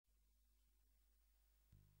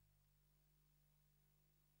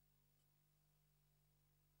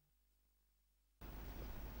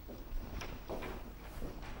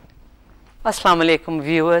Assalamu alaikum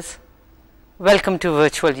viewers, welcome to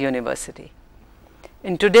Virtual University.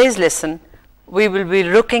 In today's lesson, we will be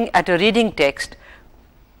looking at a reading text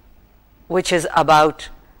which is about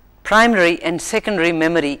primary and secondary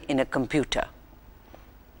memory in a computer.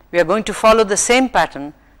 We are going to follow the same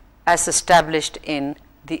pattern as established in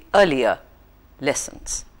the earlier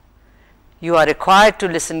lessons. You are required to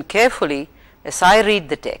listen carefully as I read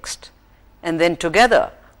the text, and then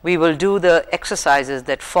together we will do the exercises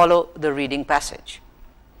that follow the reading passage.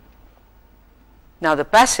 Now the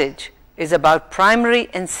passage is about primary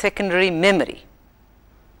and secondary memory.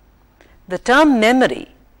 The term memory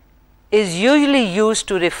is usually used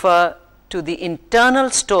to refer to the internal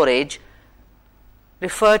storage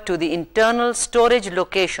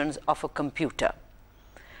locations of a computer.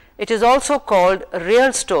 It is also called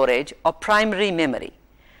real storage or primary memory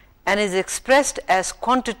and is expressed as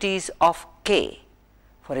quantities of K.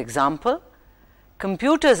 For example,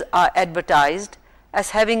 computers are advertised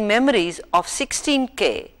as having memories of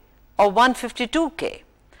 16K or 152K,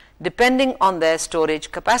 depending on their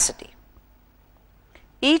storage capacity.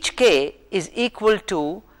 Each K is equal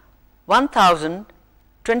to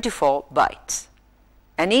 1024 bytes,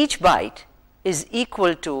 and each byte is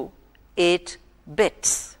equal to 8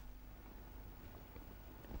 bits.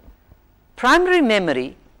 Primary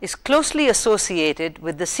memory is closely associated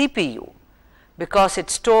with the CPU because it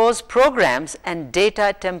stores programs and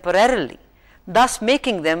data temporarily, thus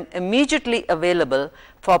making them immediately available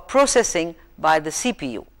for processing by the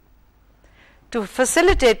CPU. To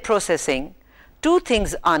facilitate processing, two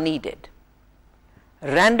things are needed: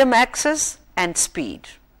 random access and speed.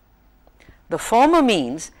 The former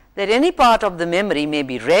means that any part of the memory may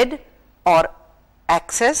be read or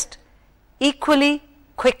accessed equally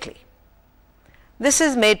quickly. This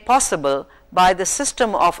is made possible by the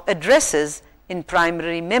system of addresses in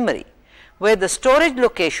primary memory, where the storage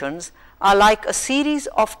locations are like a series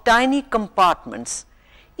of tiny compartments,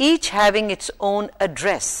 each having its own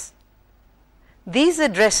address. These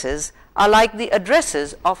addresses are like the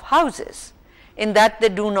addresses of houses in that they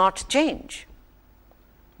do not change.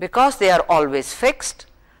 Because they are always fixed,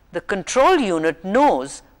 the control unit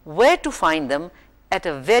knows where to find them at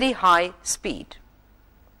a very high speed.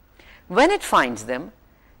 When it finds them,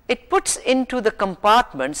 it puts into the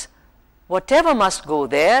compartments whatever must go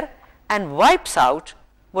there and wipes out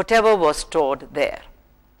whatever was stored there.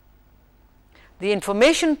 The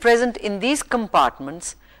information present in these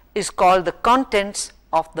compartments is called the contents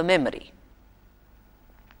of the memory.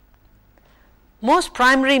 Most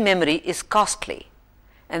primary memory is costly,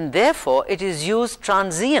 and therefore it is used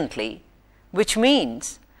transiently, which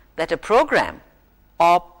means that a program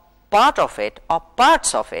or part of it or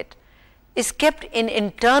parts of it is kept in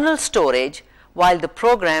internal storage while the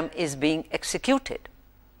program is being executed.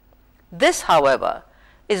 This, however,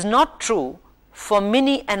 is not true for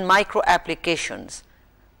mini and micro applications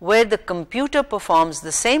where the computer performs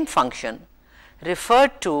the same function,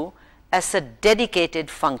 referred to as a dedicated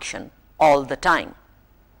function, all the time.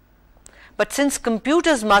 But since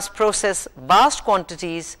computers must process vast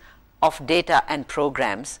quantities of data and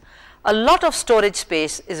programs, a lot of storage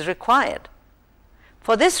space is required.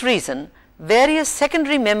 For this reason, various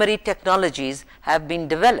secondary memory technologies have been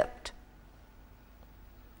developed.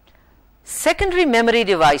 Secondary memory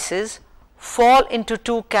devices fall into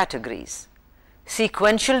two categories: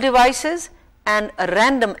 sequential devices and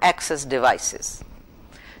random access devices.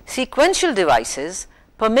 Sequential devices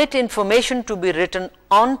permit information to be written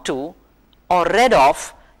onto or read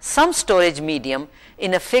off some storage medium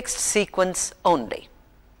in a fixed sequence only.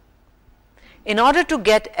 In order to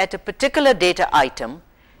get at a particular data item,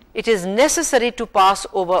 it is necessary to pass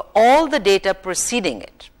over all the data preceding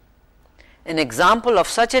it. An example of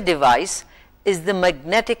such a device is the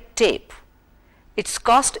magnetic tape. Its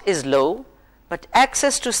cost is low, but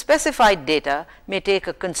access to specified data may take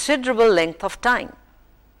a considerable length of time.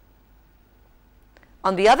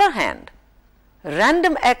 On the other hand,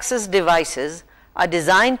 random access devices are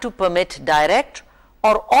designed to permit direct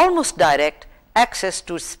or almost direct access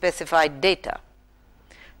to specified data.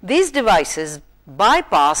 These devices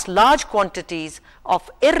bypass large quantities of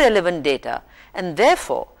irrelevant data and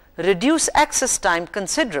therefore reduce access time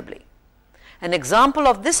considerably. An example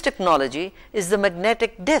of this technology is the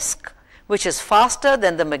magnetic disk, which is faster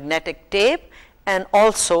than the magnetic tape and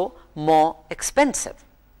also more expensive.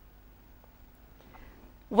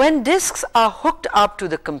 When disks are hooked up to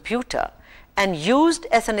the computer and used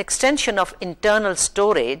as an extension of internal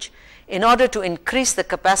storage in order to increase the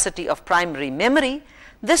capacity of primary memory,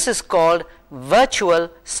 this is called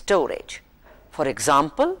virtual storage. For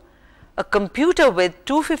example, a computer with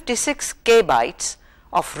 256 KB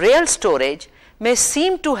of real storage may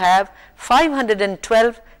seem to have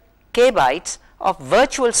 512 kbytes of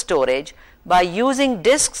virtual storage by using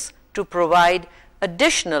disks to provide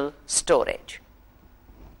additional storage.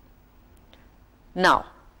 Now,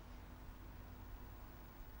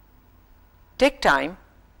 take time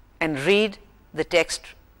and read the text.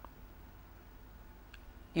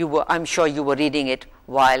 I'm sure you were reading it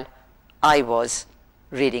while I was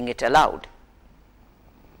reading it aloud.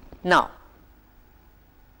 Now,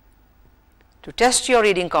 to test your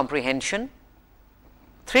reading comprehension,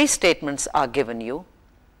 3 statements are given you.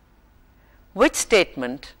 Which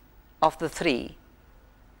statement of the 3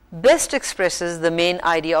 best expresses the main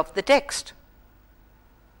idea of the text?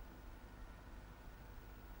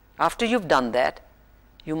 After you've done that,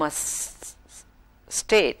 you must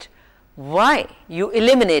state why you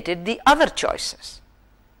eliminated the other choices.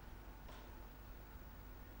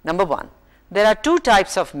 Number 1, there are 2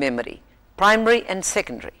 types of memory, primary and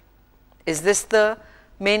secondary. Is this the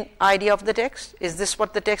main idea of the text? Is this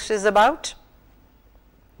what the text is about?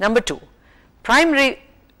 Number 2, primary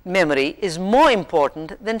memory is more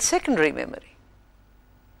important than secondary memory.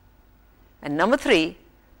 And number 3,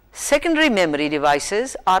 secondary memory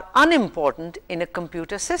devices are unimportant in a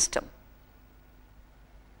computer system.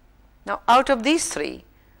 Now, out of these 3,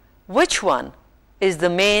 which one is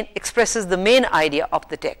expresses the main idea of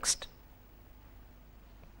the text?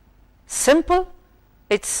 Simple,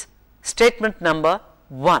 it's statement number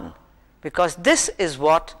 1, because this is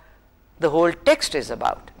what the whole text is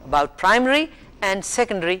about primary and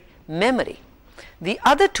secondary memory. The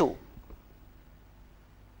other 2,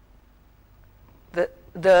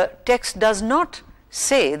 the text does not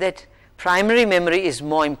say that primary memory is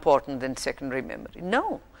more important than secondary memory.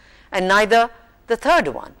 No, and neither the third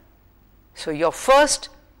one. So your first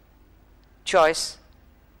choice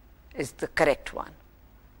is the correct one.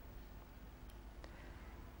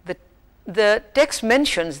 The text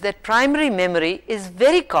mentions that primary memory is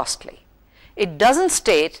very costly. It doesn't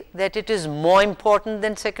state that it is more important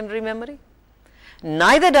than secondary memory.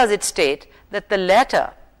 Neither does it state that the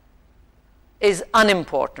latter is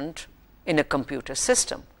unimportant in a computer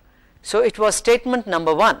system. So it was statement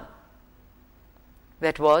number 1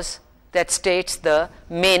 that states the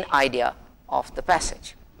main idea of the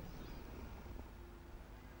passage.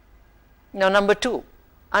 Now, number 2,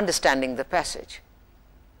 understanding the passage.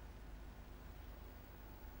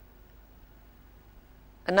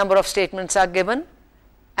 A number of statements are given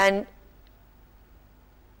and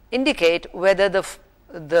indicate whether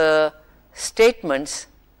the statements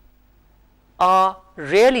are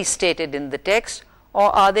really stated in the text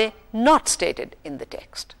or are they not stated in the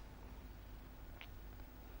text.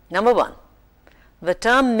 Number 1, the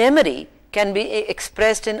term memory can be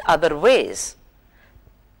expressed in other ways.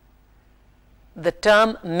 The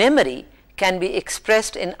term memory can be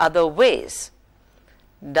expressed in other ways.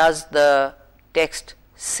 Does the text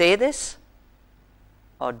say this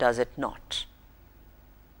or does it not?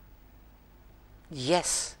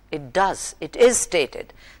 Yes, it does. It is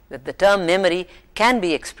stated that the term memory can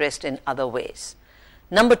be expressed in other ways.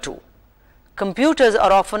 Number 2, computers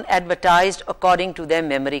are often advertised according to their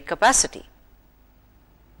memory capacity.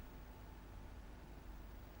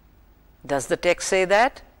 Does the text say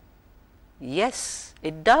that? Yes,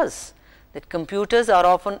 it does. That computers are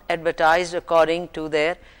often advertised according to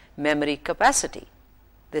their memory capacity.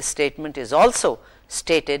 This statement is also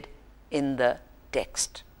stated in the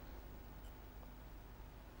text.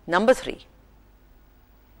 Number 3,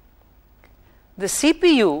 the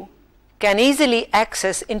CPU can easily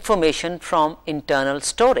access information from internal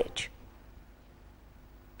storage.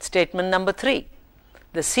 Statement number 3,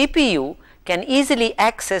 the CPU can easily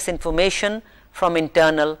access information from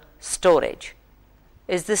internal storage.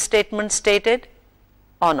 Is this statement stated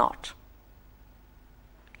or not?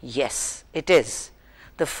 Yes, it is.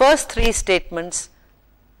 The first 3 statements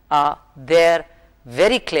are there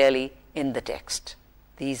very clearly in the text.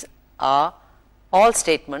 These are all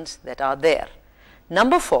statements that are there.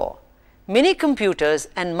 Number 4, mini computers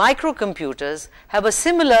and microcomputers have a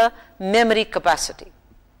similar memory capacity.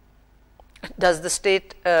 Does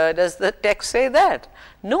the text say that?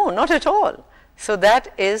 No, not at all. So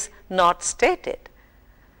that is not stated.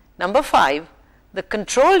 Number 5, the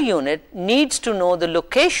control unit needs to know the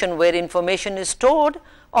location where information is stored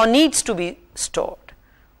or needs to be stored.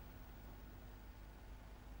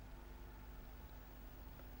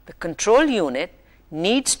 The control unit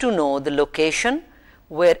needs to know the location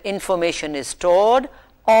where information is stored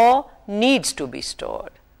or needs to be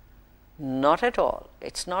stored. Not at all.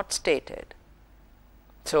 It's not stated.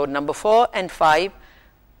 So number 4 and 5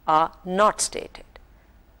 are not stated.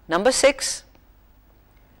 Number 6,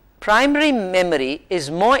 primary memory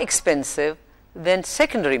is more expensive than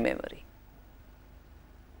secondary memory.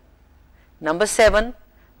 Number 7,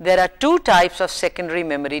 there are 2 types of secondary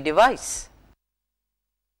memory device.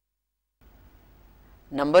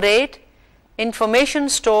 Number 8, information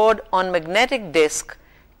stored on magnetic disk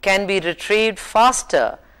can be retrieved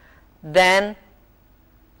faster than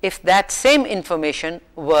if that same information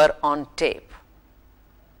were on tape.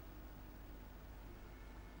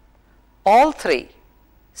 All 3,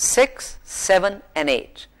 6, 7 and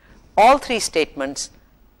 8, all 3 statements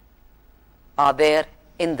are there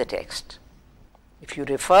in the text. If you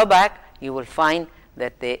refer back, you will find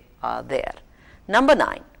that they are there. Number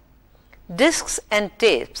 9, disks and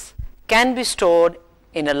tapes can be stored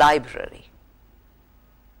in a library.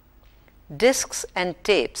 Disks and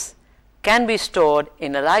tapes can be stored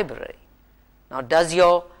in a library. Now, does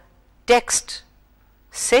your text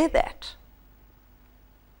say that?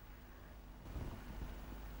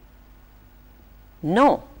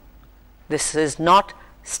 No, this is not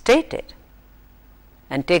stated.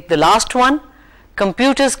 And take the last one,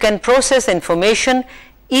 computers can process information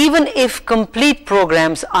even if complete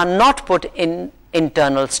programs are not put in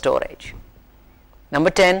internal storage.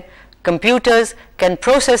 Number 10, computers can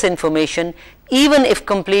process information even if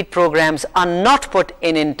complete programs are not put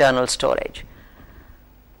in internal storage.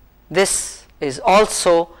 This is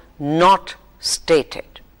also not stated.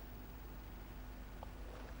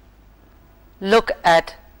 Look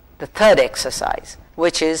at the third exercise,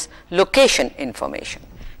 which is location information.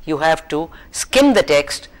 You have to skim the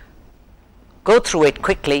text, go through it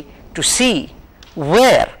quickly to see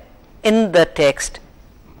where in the text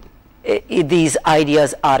these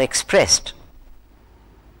ideas are expressed.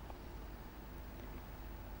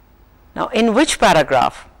 Now, in which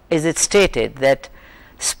paragraph is it stated that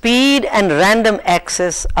speed and random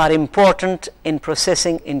access are important in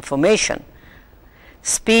processing information?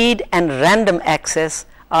 Speed and random access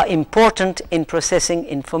are important in processing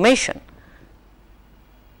information.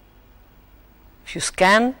 If you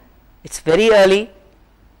scan, it's very early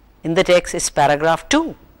in the text, it's paragraph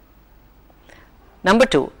 2. Number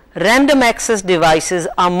 2, random access devices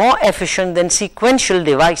are more efficient than sequential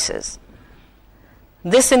devices.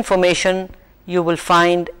 This information you will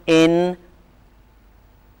find in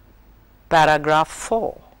paragraph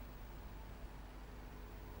 4.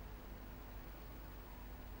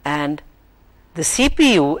 And the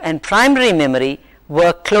CPU and primary memory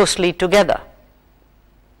work closely together.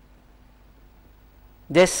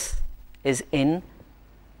 This is in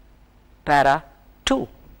para 2.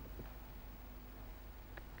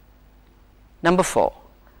 Number 4,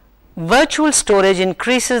 virtual storage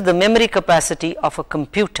increases the memory capacity of a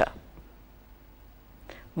computer.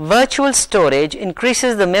 Virtual storage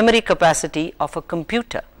increases the memory capacity of a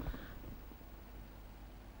computer.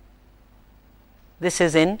 This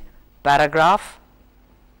is in paragraph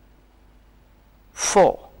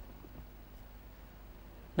 4.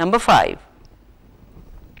 Number 5,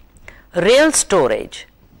 real storage,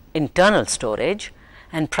 internal storage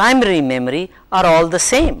and primary memory are all the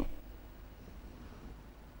same.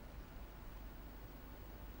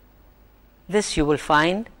 This you will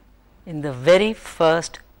find in the very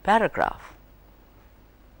first paragraph.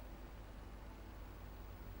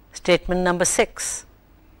 Statement number 6.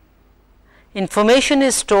 Information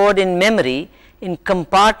is stored in memory in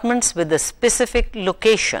compartments with a specific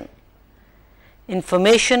location.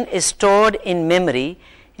 Information is stored in memory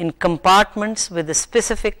in compartments with a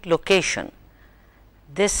specific location.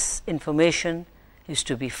 This information is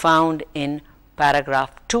to be found in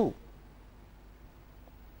paragraph 2.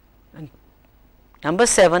 And number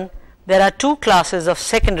 7, there are 2 classes of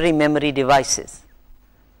secondary memory devices.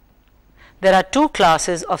 There are 2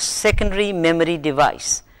 classes of secondary memory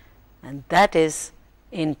device, and that is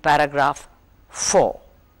in paragraph 4.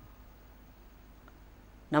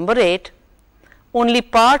 Number 8, only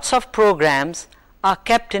parts of programs are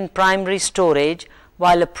kept in primary storage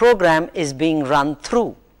while a program is being run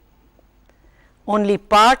through. Only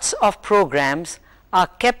parts of programs are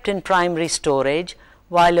kept in primary storage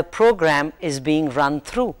while a program is being run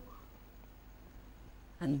through.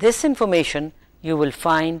 And this information you will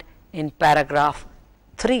find in paragraph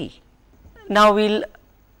 3. Now we'll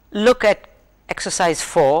look at exercise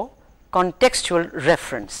 4, contextual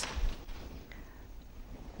reference.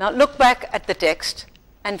 Now look back at the text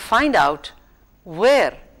and find out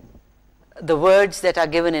where the words that are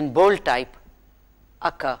given in bold type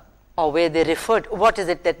occur, or where they refer to, what is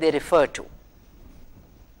it that they refer to.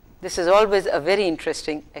 This is always a very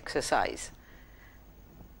interesting exercise.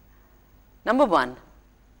 Number 1,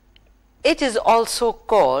 it is also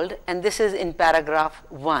called, and this is in paragraph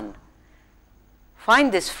 1.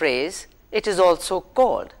 Find this phrase, it is also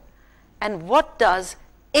called, and what does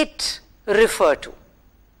it refer to?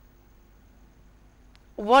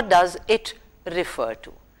 What does it refer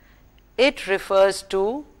to? It refers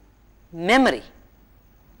to memory.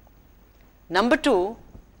 Number 2,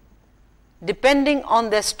 depending on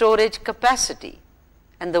their storage capacity,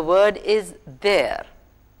 and the word is there,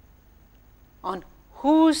 on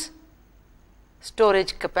whose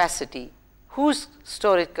storage capacity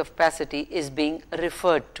is being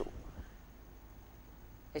referred to.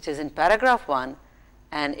 It is in paragraph 1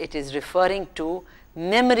 and it is referring to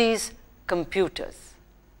memory's computers.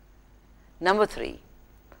 Number 3,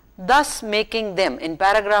 thus making them. In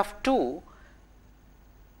paragraph 2,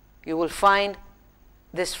 you will find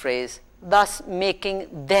this phrase, thus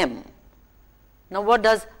making them. Now, what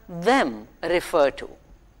does them refer to?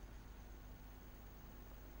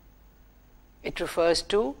 It refers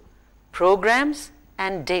to programs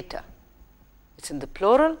and data. It's in the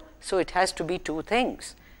plural, so it has to be two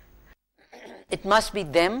things. It must be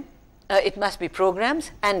them, it must be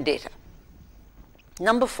programs and data.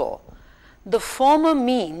 Number 4, the former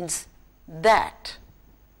means that.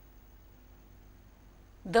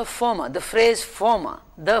 The former, the phrase former,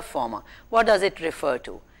 the former, what does it refer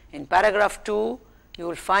to? In paragraph 2, you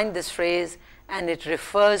will find this phrase and it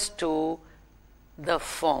refers to the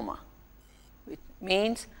former. It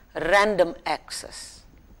means random access.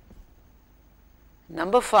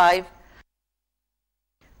 Number 5,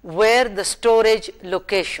 where the storage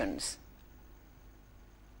locations.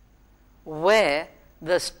 Where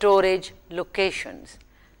the storage locations,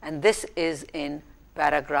 and this is in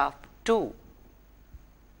paragraph 2.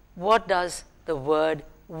 What does the word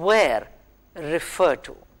where refer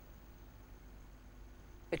to?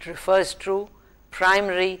 It refers to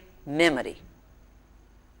primary memory.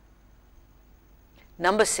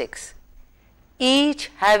 Number 6, each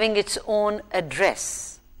having its own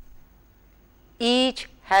address. Each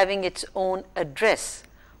having its own address.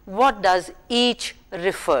 What does each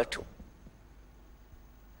refer to?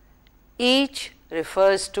 Each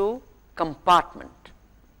refers to compartment.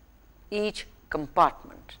 Each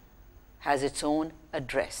compartment has its own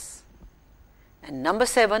address. And number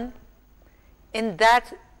 7, in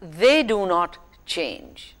that they do not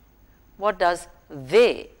change. What does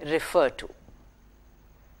they refer to?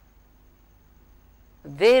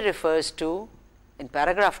 They refers to, in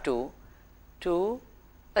paragraph 2, to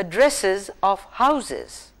addresses of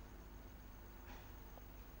houses.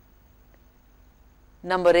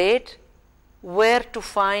 Number 8, where to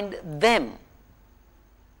find them.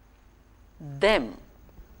 Them.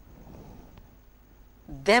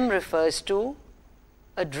 Them refers to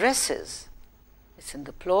addresses. It's in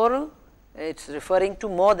the plural, it's referring to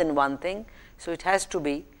more than one thing, so it has to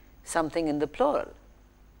be something in the plural.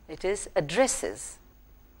 It is addresses.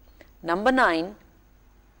 Number 9,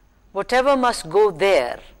 whatever must go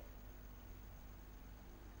there.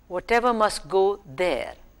 Whatever must go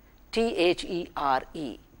there.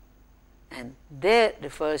 T-H-E-R-E. And there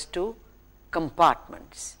refers to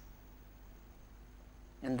compartments.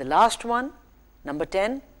 And the last one, number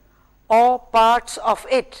 10, or parts of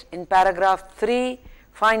it. In paragraph 3,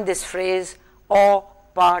 find this phrase, or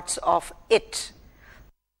parts of it.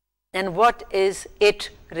 And what is it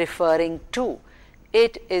referring to?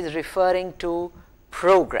 It is referring to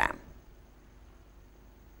program.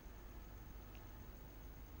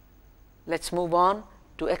 Let's move on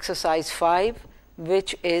to exercise 5,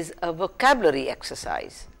 which is a vocabulary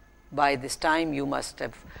exercise. By this time you must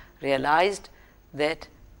have realized that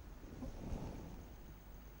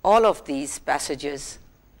all of these passages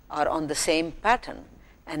are on the same pattern,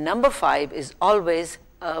 and number 5 is always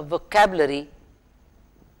a vocabulary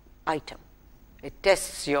item. It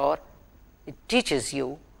teaches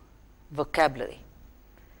you vocabulary.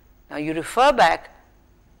 Now you refer back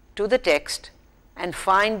to the text and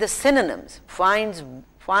find the synonyms,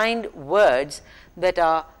 find words that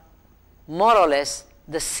are more or less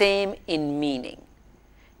the same in meaning.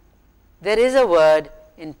 There is a word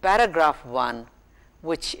in paragraph 1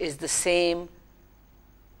 which is the same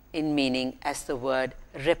in meaning as the word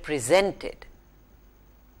represented.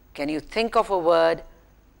 Can you think of a word?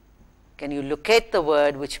 Can you locate the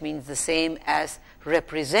word which means the same as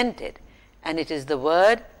represented? And it is the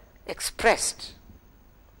word expressed.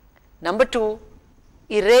 Number 2,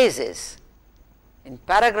 erases. In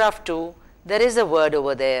paragraph 2, there is a word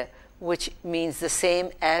over there which means the same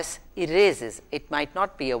as erases. It might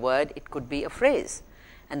not be a word, it could be a phrase.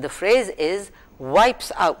 And the phrase is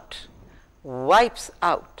wipes out. Wipes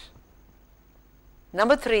out.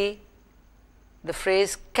 Number 3, the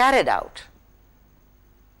phrase carried out.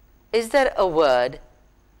 Is there a word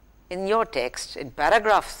in your text in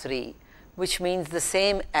paragraph 3 which means the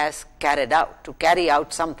same as carried out, to carry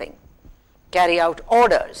out something, carry out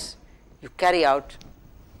orders, You carry out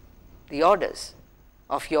the orders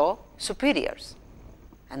of your superiors,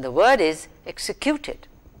 and the word is executed.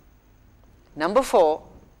 Number 4,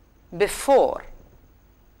 before.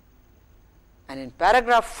 And in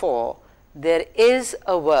paragraph 4, there is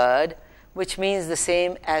a word which means the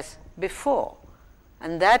same as before,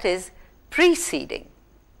 and that is preceding.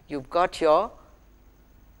 You've got your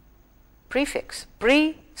prefix,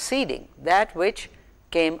 preceding, that which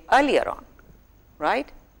came earlier on, right?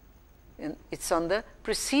 And it's on the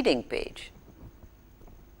preceding page.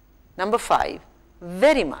 Number 5,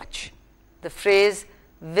 very much. The phrase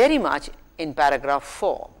very much in paragraph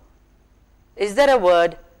 4. Is there a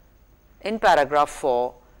word in paragraph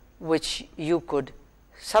 4 which you could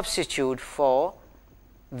substitute for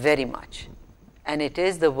very much? And it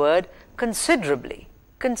is the word considerably,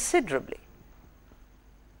 considerably.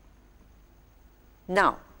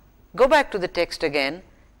 Now, go back to the text again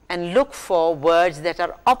and look for words that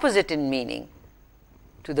are opposite in meaning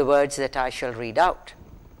to the words that I shall read out.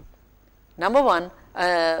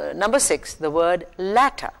 Number 6, the word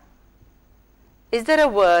latter. Is there a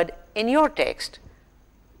word in your text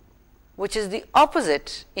which is the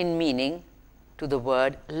opposite in meaning to the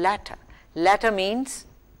word latter? Latter means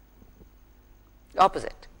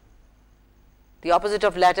opposite. The opposite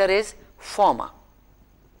of latter is former.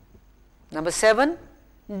 Number 7,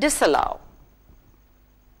 disallow.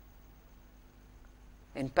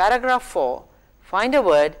 In paragraph 4, find a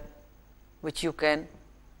word which is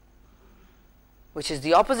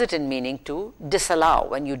the opposite in meaning to disallow.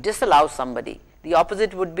 When you disallow somebody, the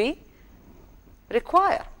opposite would be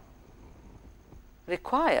require,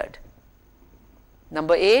 required.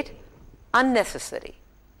 Number 8, unnecessary.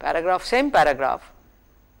 Same paragraph,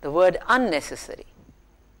 the word unnecessary.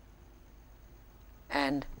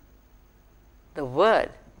 And the word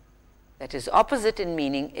that is opposite in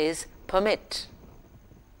meaning is permit.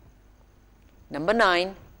 Number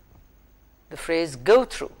 9, the phrase go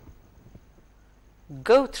through.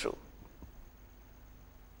 Go through.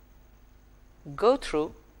 Go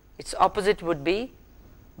through, its opposite would be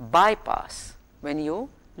bypass. When you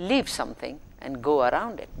leave something and go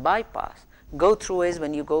around it, bypass. Go through is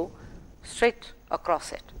when you go straight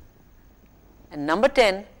across it. And number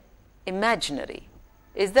 10, imaginary.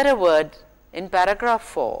 Is there a word in paragraph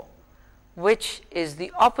 4 which is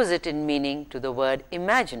the opposite in meaning to the word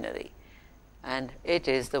imaginary? And it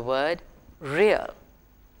is the word real.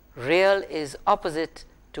 Real is opposite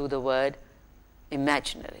to the word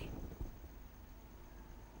imaginary.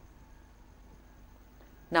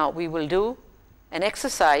 Now we will do an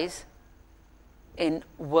exercise in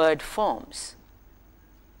word forms,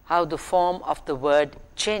 how the form of the word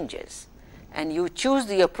changes, and you choose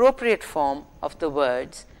the appropriate form of the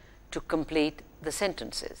words to complete the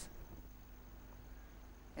sentences.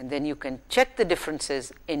 And then you can check the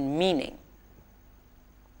differences in meaning.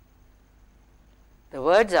 The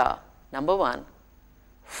words are, number 1,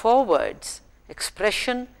 4 words: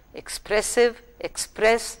 expression, expressive,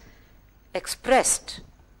 express, expressed.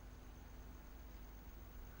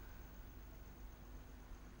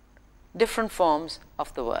 Different forms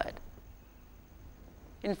of the word.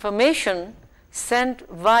 Information sent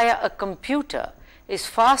via a computer is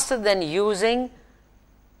faster than using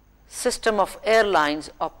system of airlines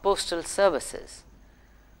or postal services.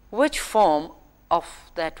 Which form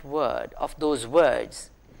of that word, of those words,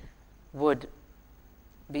 would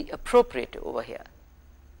be appropriate over here?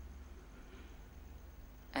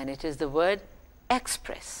 And it is the word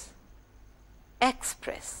express.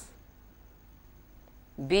 Express.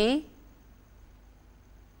 B,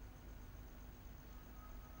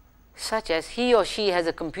 such as he or she has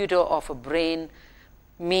a computer of a brain,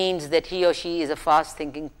 means that he or she is a fast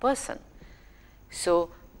thinking person. So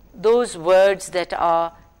those words that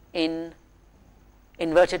are in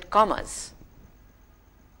inverted commas,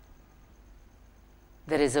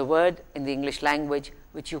 there is a word in the English language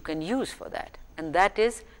which you can use for that, and that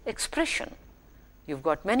is expression. You've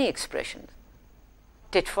got many expressions.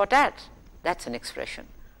 Tit for tat, that's an expression,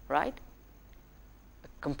 right? A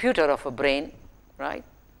computer of a brain, right?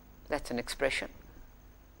 That's an expression.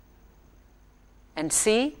 And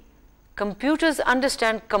C, computers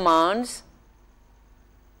understand commands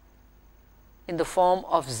in the form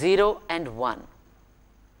of 0 and 1.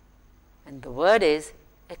 And the word is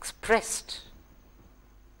expressed.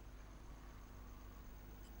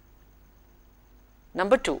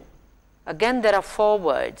 Number 2, again there are 4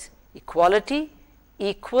 words: equality,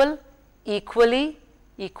 equal, equally,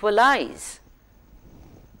 equalize,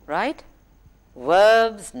 right?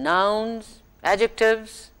 Verbs, nouns,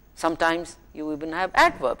 adjectives, sometimes you even have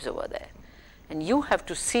adverbs over there. And you have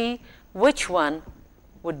to see which one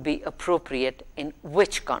would be appropriate in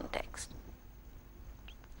which context?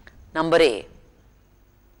 Number A,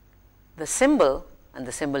 the symbol, and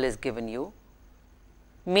the symbol is given you,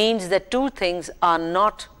 means that two things are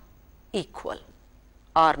not equal,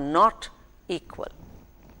 are not equal.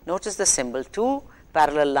 Notice the symbol, two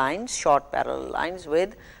parallel lines, short parallel lines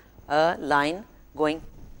with a line going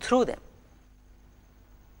through them,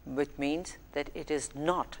 which means that it is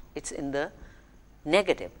not, it's in the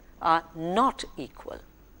negative, are not equal,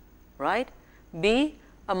 right? B,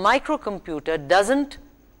 a microcomputer doesn't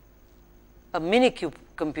a mini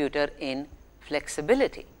computer in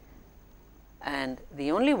flexibility, and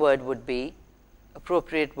the only word would be,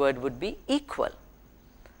 appropriate word would be equal.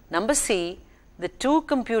 Number C, the two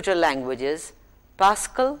computer languages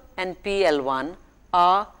Pascal and PL1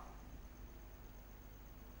 are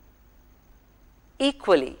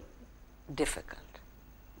equally difficult,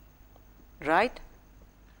 right?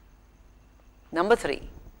 Number 3,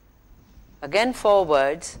 again 4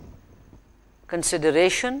 words,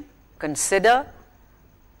 consideration, consider,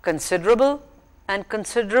 considerable, and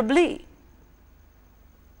considerably.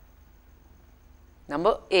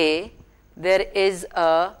 Number A, there is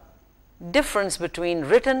a difference between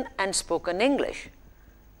written and spoken English.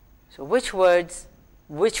 So which word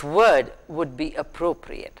would be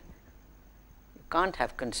appropriate? You can't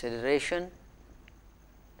have consideration,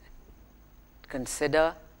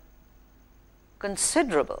 consider,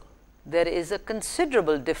 considerable. There is a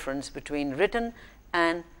considerable difference between written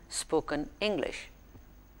and spoken English.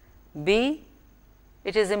 B,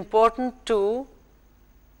 it is important to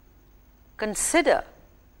consider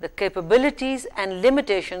the capabilities and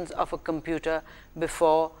limitations of a computer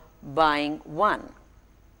before buying one.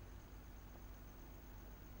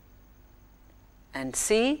 And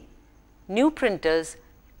C, new printers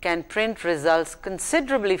can print results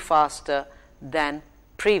considerably faster than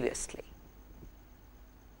previously.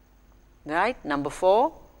 Right? Number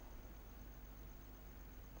 4,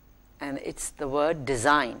 and it's the word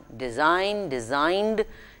design. Design, designed,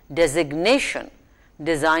 designation,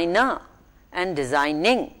 designer, and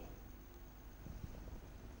designing.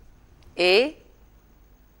 A,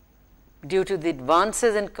 due to the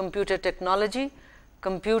advances in computer technology,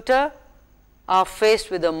 computers are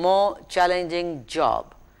faced with a more challenging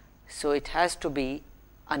job. So it has to be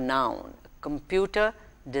a noun. Computer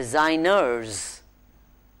designers,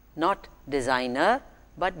 not designer,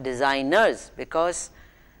 but designers, because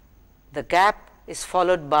the gap is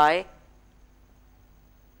followed by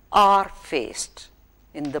are faced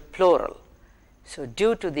in the plural. So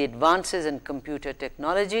due to the advances in computer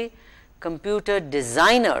technology, computer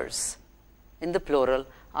designers in the plural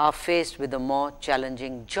are faced with a more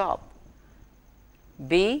challenging job.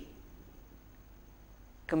 B,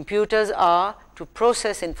 computers are to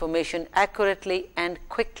process information accurately and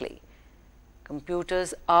quickly.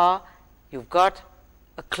 Computers are, you've got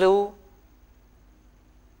a clue,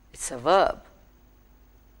 it's a verb,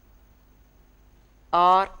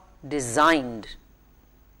 are designed.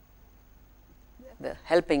 The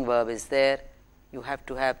helping verb is there, you have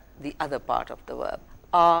to have the other part of the verb,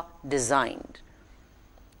 are designed.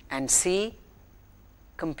 And C,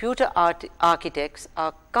 computer architects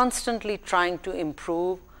are constantly trying to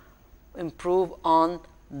improve on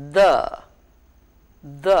the,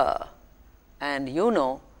 and you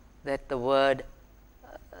know that the word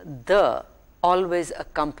the always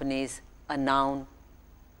accompanies a noun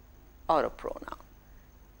or a pronoun,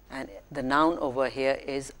 and the noun over here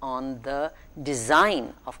is on the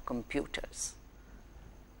design of computers,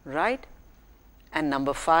 right? And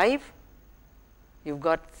number 5, you've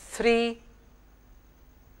got 3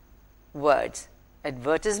 words: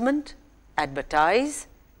 advertisement, advertise,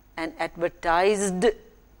 and advertised,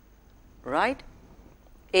 right?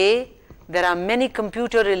 A, there are many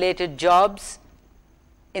computer related jobs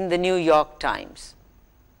in the New York Times.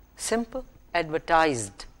 Simple,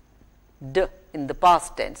 advertised, d in the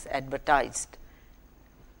past tense, advertised.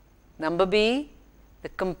 Number B, the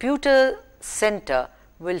computer center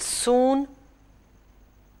will soon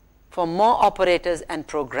for more operators and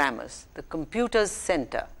programmers. The computer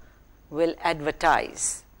center will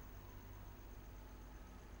advertise.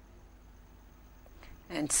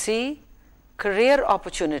 And C, career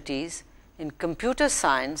opportunities in computer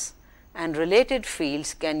science and related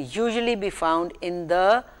fields can usually be found in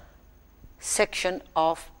the section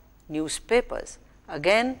of newspapers.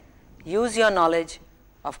 Again, use your knowledge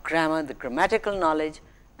of grammar, the grammatical knowledge,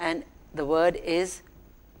 and the word is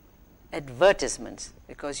advertisements,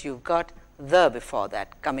 because you've got the before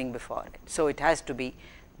that, coming before it. So it has to be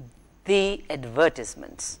the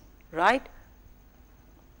advertisements, right?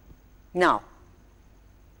 Now,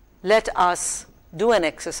 let us do an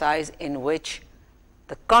exercise in which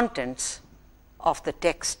the contents of the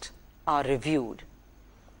text are reviewed,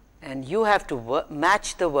 and you have to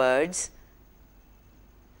match the words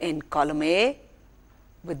in column A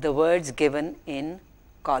with the words given in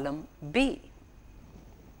column B.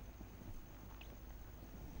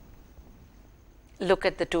 Look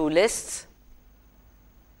at the two lists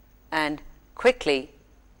and quickly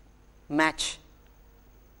match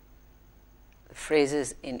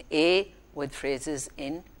phrases in A with phrases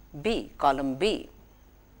in B, column B.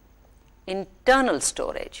 Internal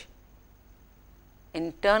storage.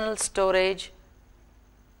 Internal storage,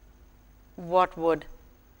 what would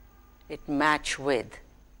it match with?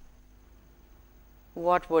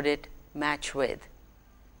 What would it match with?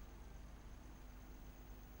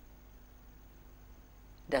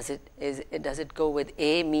 Does it go with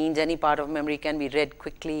A, means any part of memory can be read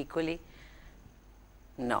quickly, equally?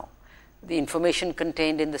 No. The information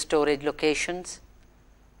contained in the storage locations.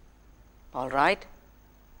 All right.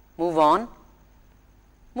 Move on.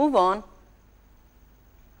 Move on.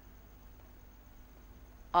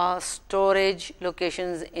 Are storage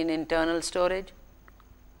locations in internal storage?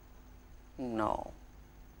 No.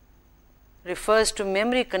 Refers to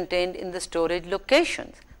memory contained in the storage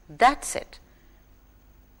locations. That's it.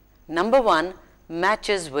 Number 1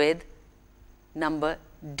 matches with number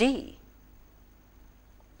D.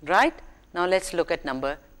 Right? Now let's look at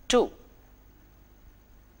number 2.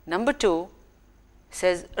 Number 2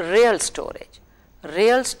 says real storage.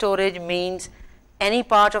 Real storage means any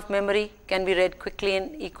part of memory can be read quickly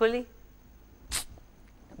and equally.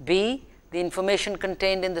 B, the information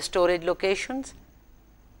contained in the storage locations.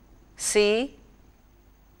 C,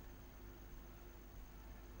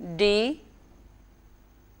 D,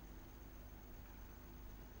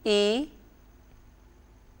 E,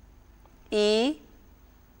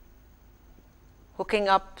 hooking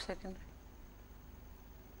up secondary.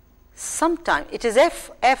 Sometimes it is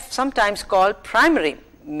F sometimes called primary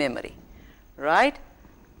memory, right?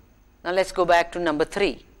 Now let's go back to number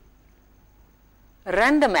 3.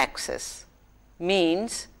 Random access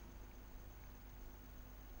means,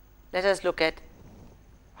 let us look at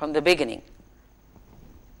from the beginning,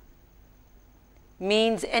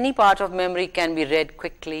 means any part of memory can be read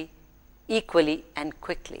quickly, equally and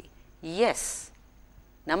quickly. Yes,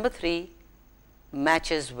 number 3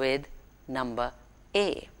 matches with number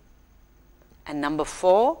A. And number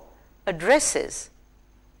 4, addresses.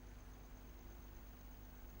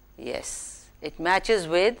 Yes, it matches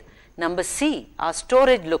with number C, our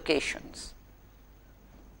storage locations.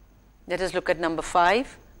 Let us look at number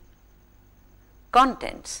 5,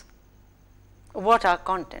 contents. What are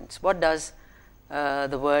contents? What does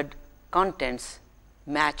the word contents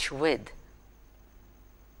match with?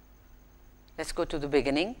 Let's go to the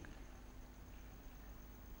beginning.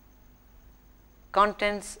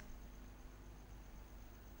 Contents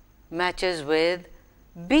matches with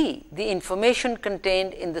B, the information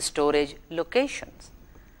contained in the storage locations.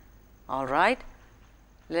 All right.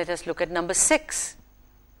 Let us look at number 6.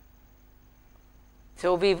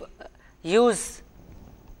 So we've used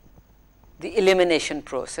the elimination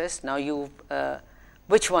process. Now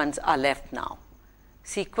which ones are left now?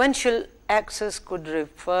 Sequential access could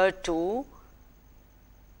refer to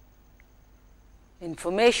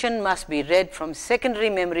information must be read from secondary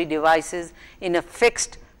memory devices in a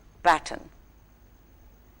fixed pattern.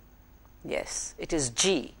 Yes, it is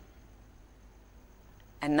G.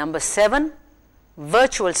 And number 7,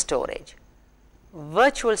 virtual storage.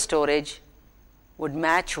 Virtual storage would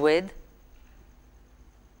match with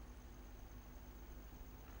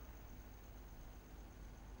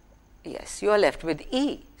yes, you are left with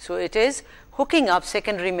E. So it is hooking up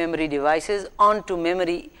secondary memory devices onto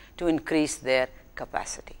memory to increase their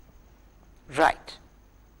capacity. Right.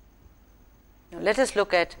 Now let us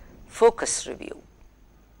look at focus review.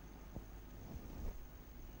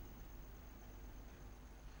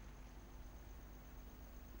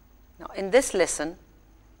 Now in this lesson,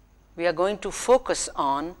 we are going to focus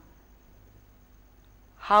on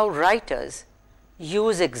how writers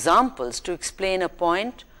use examples to explain a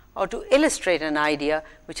point or to illustrate an idea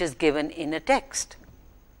which is given in a text.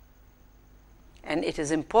 And it is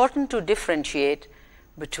important to differentiate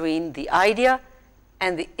between the idea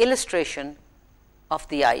and the illustration of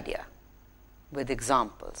the idea with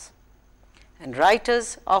examples. And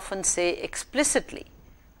writers often say explicitly,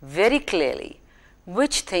 very clearly,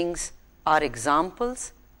 which things are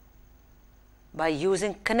examples by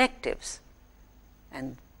using connectives.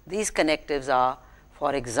 And these connectives are,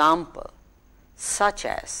 for example, such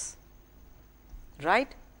as,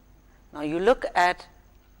 right? Now you look at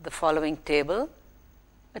the following table.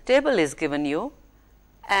 A table is given you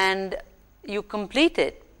and you complete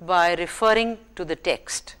it by referring to the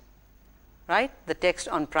text, right, the text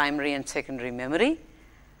on primary and secondary memory,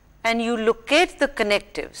 and you locate the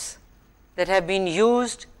connectives that have been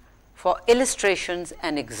used for illustrations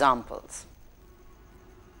and examples,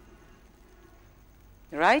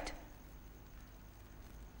 right.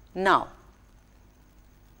 Now,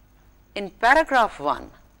 in paragraph 1,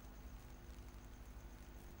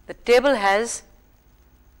 the table has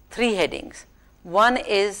 3 headings. One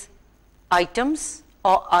is items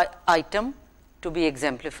or item to be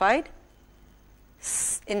exemplified.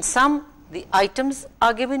 In some, the items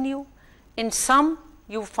are given you. In some,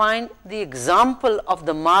 you find the example of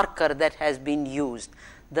the marker that has been used.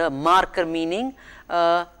 The marker meaning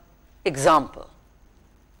example.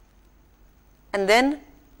 And then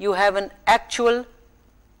you have an actual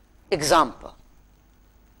example.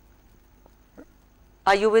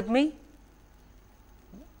 Are you with me?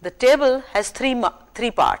 The table has three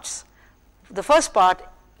parts. The first part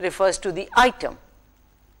refers to the item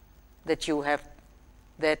that you have,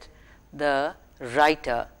 that the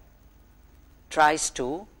writer tries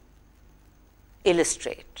to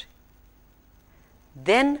illustrate.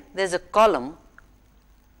 Then there is a column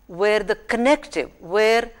where the connective,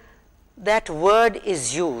 where that word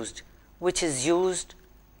is used, which is used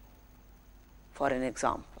for an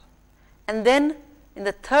example. And then in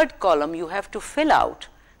the third column, you have to fill out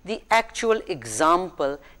the actual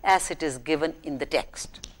example as it is given in the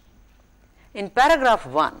text. In paragraph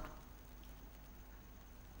 1,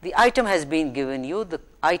 the item has been given you. The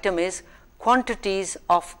item is quantities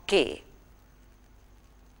of K.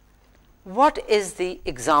 What is the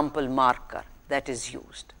example marker that is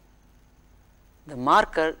used? The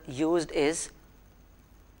marker used is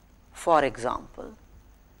for example,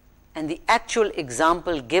 and the actual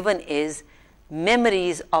example given is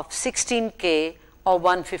memories of 16K or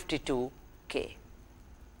 152K.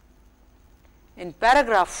 In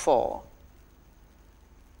paragraph 4,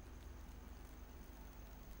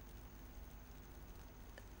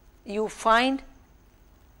 you find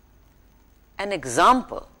an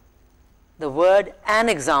example. The word an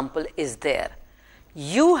example is there.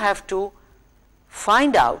 You have to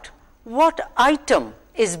find out what item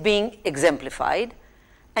is being exemplified,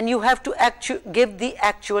 and you have to give the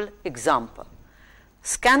actual example.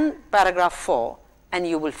 Scan paragraph 4 and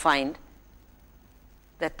you will find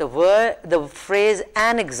that the phrase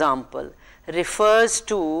an example refers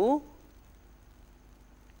to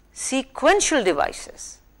sequential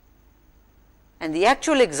devices, and the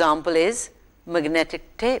actual example is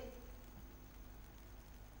magnetic tape.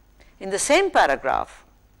 In the same paragraph,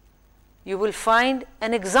 you will find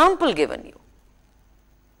an example given you.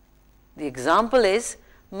 The example is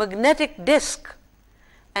magnetic disc,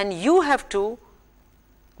 and you have to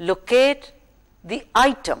locate the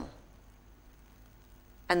item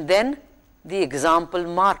and then the example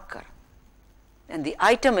marker, and the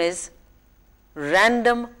item is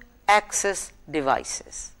random access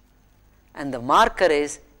devices and the marker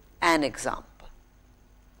is an example.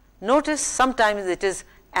 Notice sometimes it is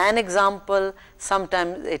an example,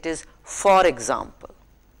 sometimes it is for example,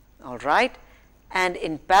 all right. And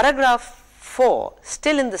in paragraph 4,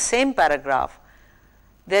 still in the same paragraph,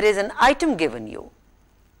 there is an item given you,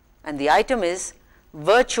 and the item is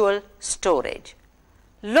virtual storage.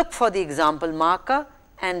 Look for the example marker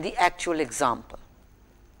and the actual example.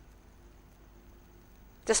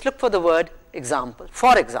 Just look for the word example,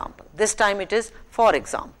 for example. This time it is for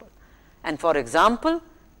example, and for example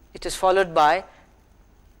it is followed by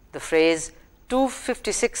the phrase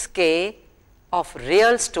 256K of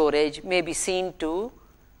real storage may be seen to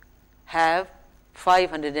have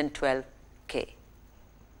 512K.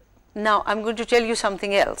 Now I am going to tell you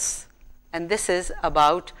something else, and this is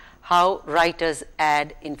about how writers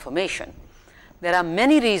add information. There are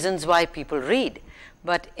many reasons why people read,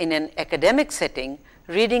 but in an academic setting,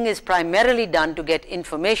 reading is primarily done to get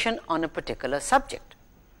information on a particular subject.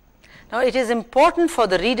 Now it is important for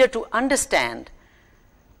the reader to understand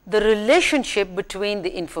the relationship between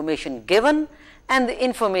the information given and the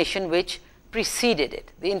information which preceded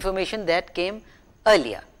it, the information that came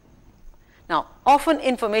earlier. Now often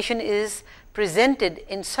information is presented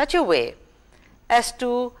in such a way as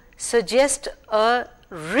to suggest a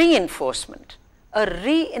reinforcement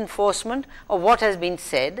of what has been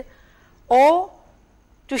said, or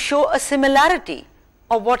to show a similarity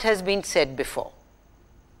of what has been said before.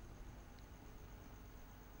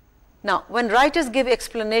 Now when writers give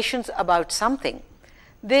explanations about something,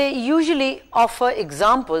 they usually offer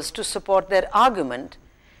examples to support their argument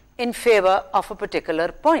in favor of a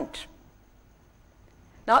particular point.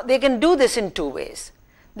 Now they can do this in two ways.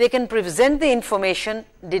 They can present the information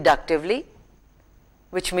deductively,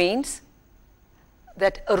 which means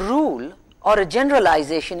that a rule or a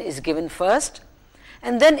generalization is given first,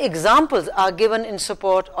 and then examples are given in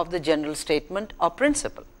support of the general statement or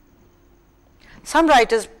principle. Some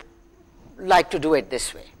writers like to do it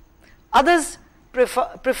this way. Others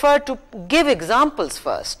prefer to give examples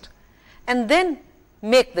first and then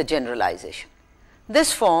make the generalization.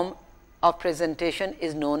 This form of presentation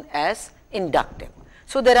is known as inductive.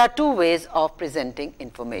 So there are two ways of presenting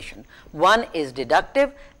information. One is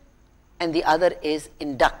deductive and the other is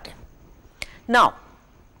inductive. Now,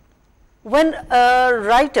 when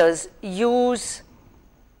writers use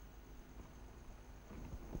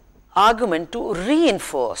argument to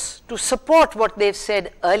reinforce, to support what they've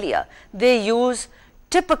said earlier, they use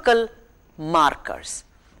typical markers.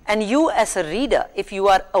 And you as a reader, if you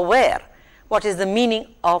are aware what is the meaning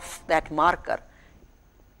of that marker,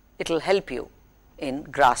 it will help you in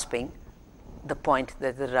grasping the point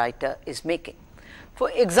that the writer is making.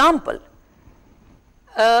 For example,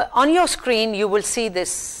 on your screen you will see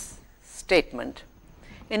this statement.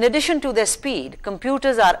 In addition to their speed,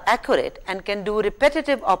 computers are accurate and can do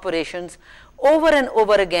repetitive operations over and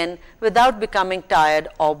over again without becoming tired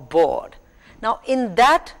or bored. Now, in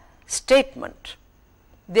that statement,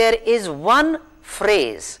 there is one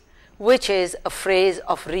phrase which is a phrase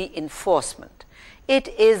of reinforcement. It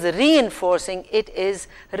is reinforcing, it is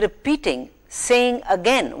repeating, saying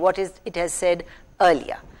again what it has said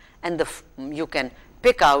earlier. And you can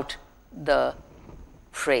pick out the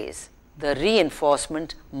phrase, the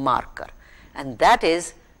reinforcement marker, and that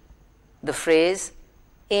is the phrase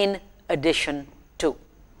in addition to.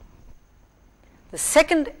 The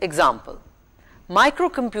second example,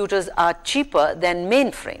 microcomputers are cheaper than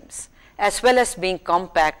mainframes as well as being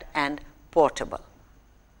compact and portable.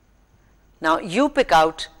 Now you pick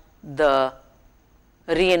out the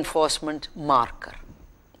reinforcement marker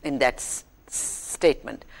in that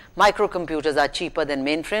statement. Microcomputers are cheaper than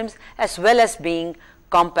mainframes as well as being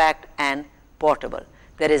compact and portable.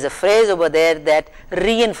 There is a phrase over there that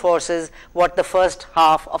reinforces what the first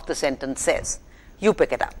half of the sentence says. You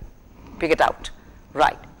pick it up, pick it out,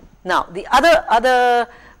 right. Now the other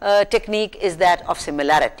technique is that of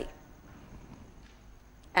similarity,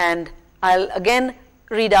 and I'll again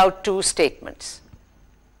read out two statements.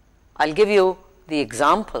 I'll give you the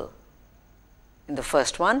example in the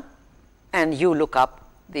first one and you look up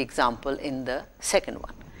the example in the second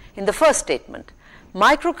one. In the first statement,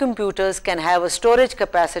 microcomputers can have a storage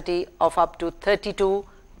capacity of up to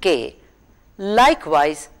 32K,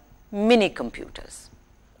 likewise mini computers.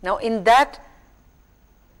 Now in that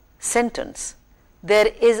sentence there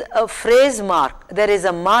is a phrase there is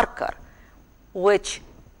a marker which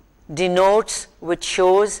denotes, which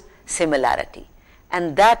shows similarity,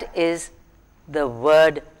 and that is the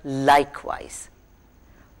word likewise.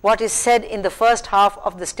 What is said in the first half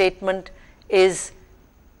of the statement is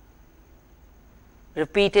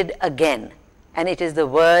repeated again, and it is the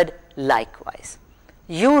word likewise.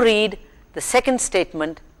 You read the second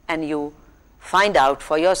statement and you find out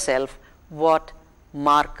for yourself what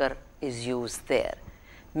marker is used there.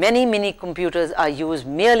 Many mini computers are used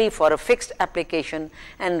merely for a fixed application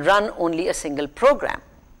and run only a single program.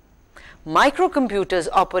 Microcomputers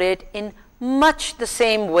operate in much the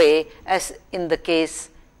same way as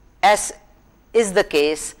is the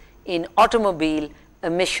case in automobile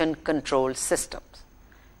emission control systems.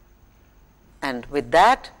 And with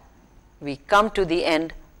that, we come to the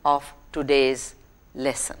end of today's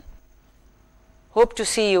lesson. Hope to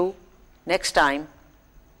see you next time.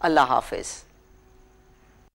 Allah Hafiz.